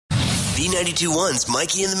B92.1's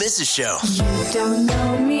Mikey and the Mrs. Show. You don't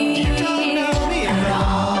know me at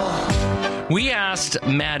all. We asked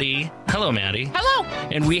Mady. Hello, Mady. Hello.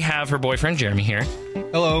 And we have her boyfriend, Jeremy, here.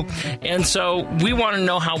 Hello. And so we want to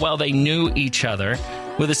know how well they knew each other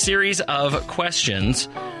with a series of questions.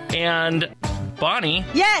 And Bonnie,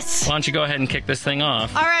 Yes. why don't you go ahead and kick this thing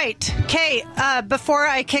off? All right. Okay, before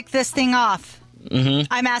I kick this thing off,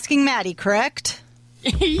 I'm asking Mady, correct?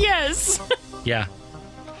 Yes. Yeah.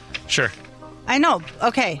 Sure. I know.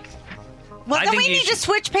 Okay. Well, I then think we you need to should-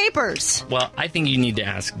 switch papers. Well, I think you need to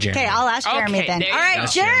ask Jeremy. Okay, I'll ask Jeremy Okay, then. there All you right, go.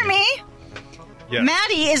 Jeremy. Yeah.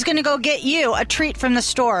 Mady is going to go get you a treat from the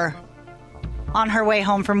store on her way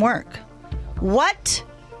home from work. What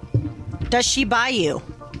does she buy you?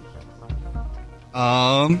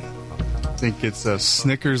 I think it's a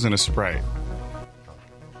Snickers and a Sprite.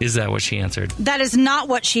 Is that what she answered? That is not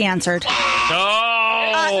what she answered.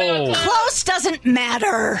 Oh! Close doesn't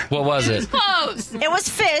matter. What was it? Close. It was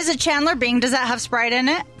Fizz, a Chandler Bing. Does that have Sprite in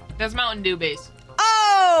it? That's Mountain Dew base.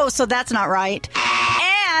 Oh, so that's not right.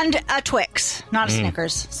 And a Twix, not a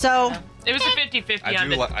Snickers. So, It was a 50-50 on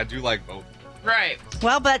the... I do like both. Right.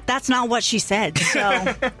 well, but that's not what she said.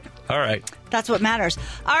 So All right. that's what matters.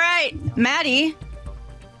 All right,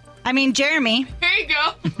 Jeremy. Here you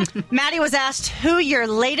go. Mady was asked who your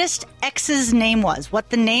latest ex's name was. What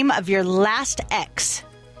the name of your last ex?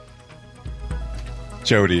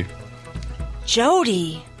 Jody.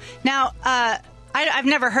 Jody. Now, I've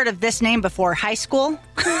never heard of this name before. High school? No,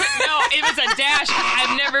 it was a dash.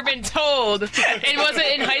 I've never been told. It wasn't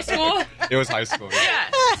in high school? It was high school. Yeah.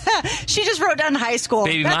 Yeah. She just wrote down high school.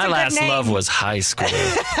 Baby, That's my a good last name. love was high school.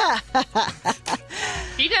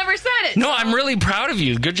 He never said it. No, I'm really proud of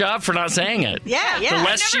you. Good job for not saying it. Yeah, The yeah.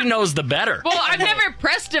 less she knows, the better. Well, I've never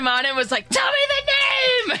pressed him on it and was like, tell me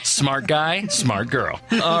the name! Smart guy, smart girl.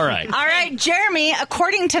 All right. All right, Jeremy,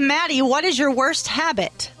 according to Mady, what is your worst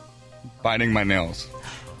habit? Biting my nails.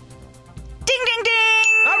 Ding, ding,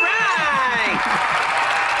 ding! All right!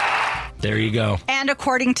 There you go. And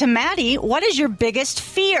according to Mady, what is your biggest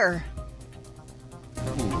fear?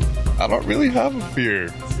 I don't really have a fear.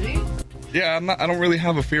 See? Yeah, I don't really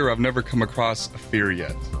have a fear. I've never come across a fear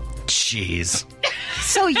yet. Jeez.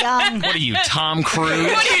 So young. What are you, Tom Cruise?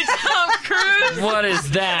 What are you, Tom Cruise? What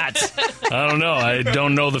is that? I don't know. I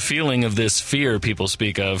don't know the feeling of this fear people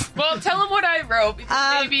speak of. Well, tell him what I wrote,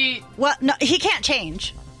 because maybe... Well, no, he can't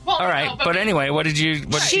change. Well, All right. no, But anyway, what did you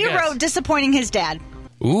She guess? wrote disappointing his dad.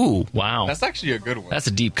 Ooh, wow. That's actually a good one. That's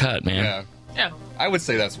a deep cut, man. Yeah. Yeah. I would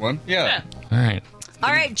say that's one. Yeah. All right. All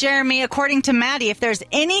right, Jeremy, according to Mady, if there's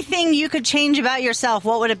anything you could change about yourself,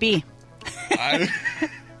 what would it be?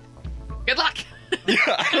 Good luck.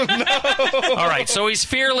 All right. So he's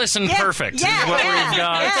fearless and perfect. Yeah, is what yeah, we've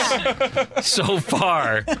got so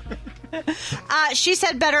far. She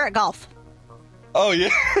said better at golf. Oh, yeah.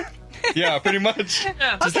 Yeah, pretty much.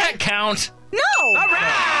 Yeah. Does that count? No. All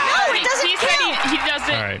right. No, it doesn't He count. said he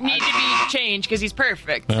doesn't All right. need to be changed because he's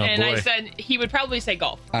perfect. Oh, and I boy. said he would probably say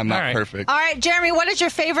golf. I'm not All right. perfect. All right, Jeremy, what is your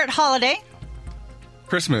favorite holiday?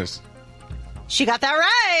 Christmas. She got that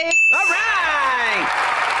right. All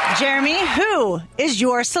right. Jeremy, who is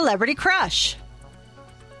your celebrity crush?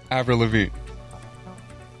 Avril Lavigne.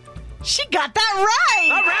 She got that right.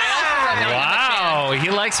 Wow. He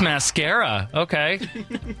likes mascara. Okay.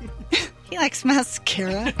 He likes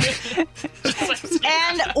mascara.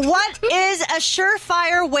 And what is a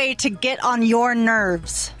surefire way to get on your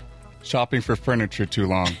nerves? Shopping for furniture too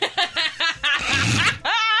long.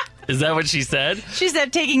 Is that what she said? She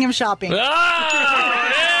said taking him shopping. Oh, yeah.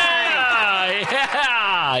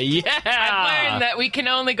 Yeah. Yeah. I've learned that we can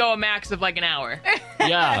only go a max of like an hour.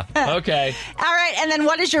 Yeah. Okay. All right, and then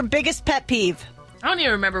what is your biggest pet peeve? I don't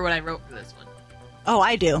even remember what I wrote for this one. Oh,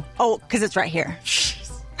 I do. Oh, because it's right here.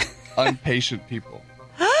 Impatient people.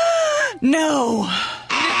 No.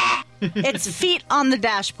 It's feet on the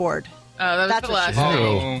dashboard. Oh, that was That's the what she last said.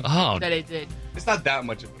 thing Oh, that I did. It's not that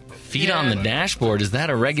much of a thing. feet on the dashboard. Is that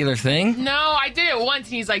a regular thing? No, I did it once,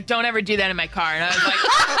 and he's like, "Don't ever do that in my car." And I was like,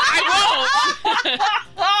 "I won't."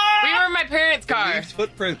 We were in my parents' car. Leaves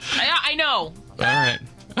footprints. I know. All right.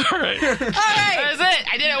 All right. All right. That was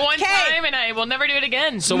it. I did it one 'Kay. time, and I will never do it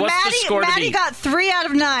again. So what's the score to Maddie be? got 3 out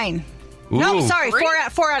of 9. Ooh. No, sorry, Three?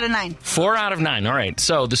 4 out of 9. 4 out of 9. All right.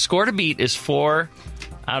 So the score to beat is 4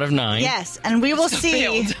 out of 9. Yes, and we will see.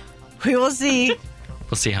 failed. We will see.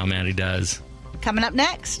 We'll see how Maddie does. Coming up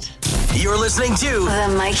next. You're listening to The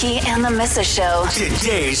Mikey and the Mrs. Show.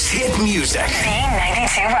 today's hit music.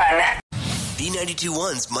 B92.1.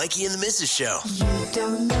 B92.1's Mikey and the Mrs. Show. You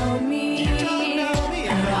don't know me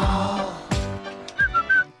at all.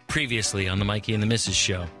 Previously on the Mikey and the Mrs.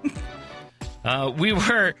 Show. We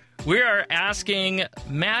were We are asking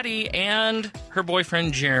Mady and her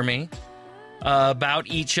boyfriend Jeremy about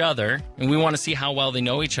each other, and we want to see how well they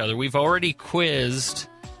know each other. We've already quizzed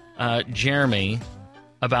Jeremy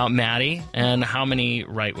about Mady, and how many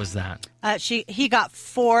right was that? He got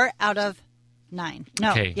 4 out of 9.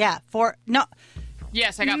 No, Okay. yeah, 4. No,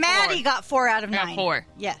 Yes, I got Mady 4. got 4 out of I 9. got 4.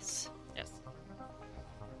 Yes. Yes.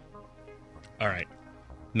 All right,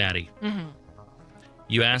 Mady.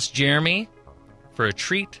 You asked Jeremy for a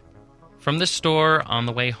treat from the store on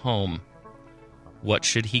the way home. What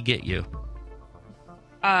should he get you?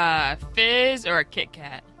 Fizz or a Kit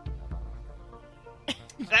Kat?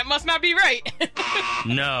 That must not be right.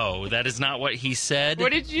 No, that is not what he said.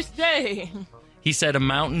 What did you say? He said a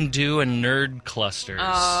Mountain Dew and Nerd Clusters.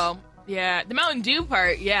 Oh, yeah. The Mountain Dew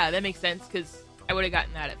part, yeah, that makes sense because I would have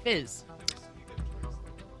gotten that at Fizz.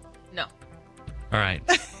 No. All right.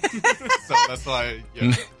 So that's why.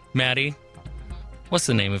 Yeah. Mady, what's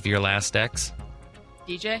the name of your last ex?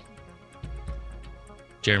 DJ?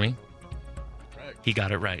 Jeremy? Correct. He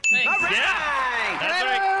got it right. Thanks. Yeah! That's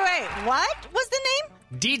right. Wait. What was the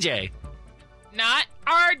name? DJ. Not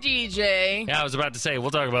our DJ. Yeah, I was about to say,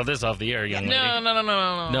 we'll talk about this off the air, young lady. No.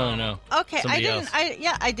 No. Okay, Somebody else.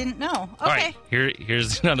 I didn't know. Okay. All right,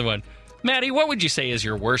 here's another one. Mady, what would you say is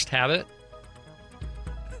your worst habit?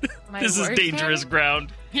 My This is worst dangerous habit?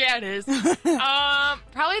 ground. Yeah, it is.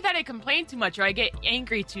 Probably that I complain too much or I get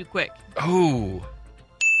angry too quick. Oh.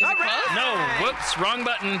 Is it close? No, whoops, wrong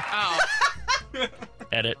button. Oh.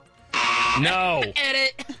 Edit. No.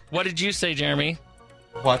 Edit. What did you say, Jeremy?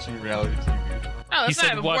 Watching reality TV. Oh, He that's said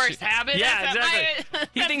not a watch worst it- habit. Yeah, that's exactly. Not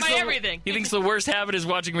my, that's my the, everything. He thinks the worst habit is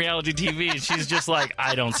watching reality TV, and she's just like,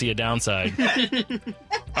 I don't see a downside.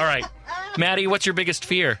 All right. Mady, what's your biggest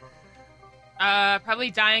fear?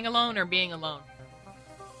 Probably dying alone or being alone.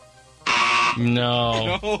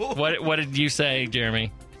 No. No. What did you say,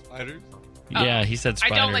 Jeremy? Spiders. Yeah, he said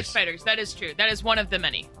spiders. I don't like spiders. That is true. That is one of the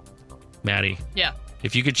many. Mady, Yeah.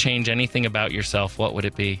 if you could change anything about yourself, what would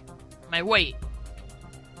it be? My weight.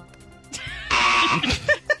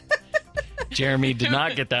 Jeremy did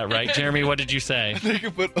not get that right. Jeremy, what did you say? They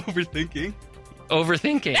could put overthinking.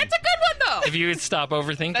 Overthinking. That's a good one, though. If you would stop That's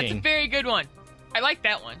a overthinking. very good one. I like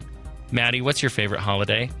that one. Mady, what's your favorite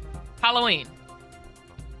holiday? Halloween.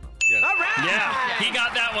 Yes. Yeah, he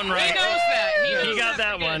got that one He right. knows that. He got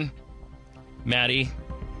that one. Maddie,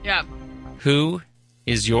 Yeah. who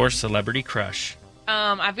is your celebrity crush?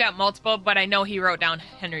 I've got multiple, but I know he wrote down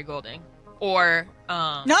Henry Golding. Or,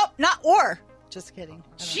 Nope, not or. Just kidding.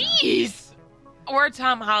 I don't know. jeez! Or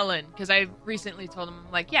Tom Holland, because I recently told him,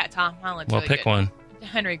 like, yeah, Tom Holland's Well, really pick good. one.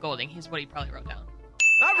 Henry Golding, he's what he probably wrote down.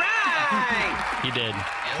 He did.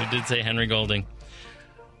 He did say Henry Golding.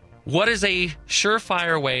 What is a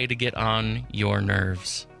surefire way to get on your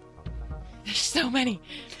nerves? There's so many.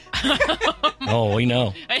 Oh, we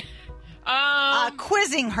know.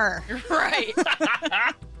 Quizzing her. Right.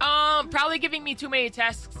 Probably giving me too many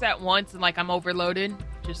tasks at once and like I'm overloaded.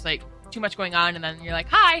 Just like too much going on and then you're like,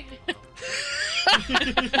 hi.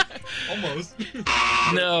 Almost.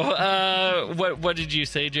 No. What did you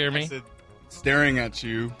say, I Jeremy? said staring at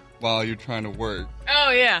you while you're trying to work.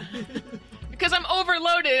 Oh yeah. Because I'm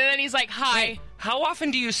overloaded and then he's like, hi. How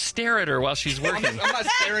often do you stare at her while she's working? I'm not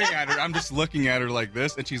staring at her. I'm just looking at her like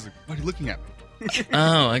this, and she's like, "Why are you looking at me?"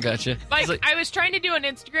 Oh, I gotcha. Like, I was trying to do an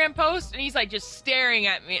Instagram post and he's like just staring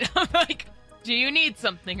at me. And I'm like, do you need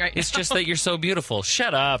something right It's now? just that you're so beautiful.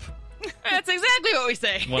 Shut up. That's exactly what we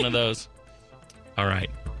say. One of those. All right.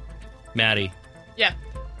 Maddie, Yeah.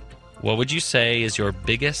 what would you say is your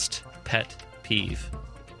biggest pet peeve?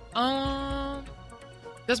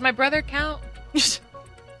 Does my brother count?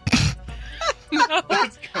 No.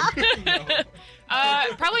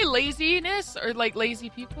 Probably laziness or like lazy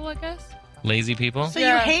people, I guess. Lazy people? So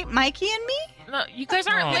Yeah. you hate Mikey and me? No, you guys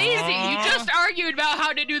aren't Aw. lazy. You just argued about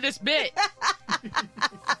how to do this bit.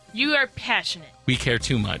 You are passionate. We care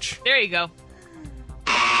too much. There you go.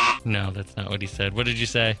 No, that's not what he said. What did you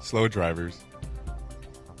say? Slow drivers.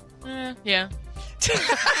 Yeah.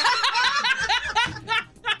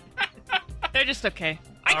 They're just okay.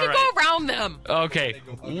 I All could right. go around them. Okay.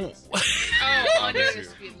 Oh, under the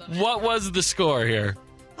speed limit. What was the score here?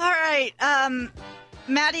 All right.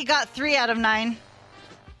 Maddie got 3 out of 9.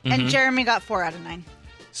 And Jeremy got 4 out of 9.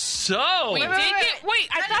 So, We did wait. get. Wait,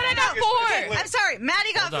 I thought I got 4. I'm sorry.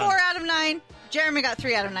 Maddie got Hold on. 4 out of 9. Jeremy got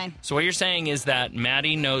 3 out of 9. so what you're saying is that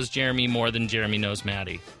Maddie knows Jeremy more than Jeremy knows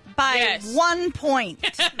Maddie. By Yes. 1 point.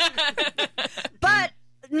 But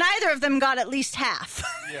neither of them got at least half.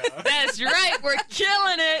 That's right. We're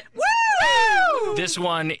killing it. Woo! This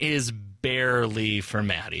one is barely for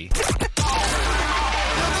Maddie.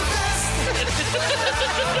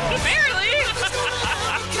 Barely.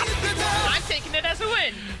 I'm taking it as a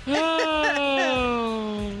win.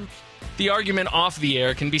 Oh. The argument off the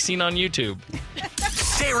air can be seen on YouTube.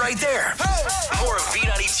 Stay right there. More of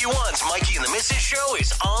B92.1's Mikey and the Missus Show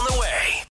is on the way.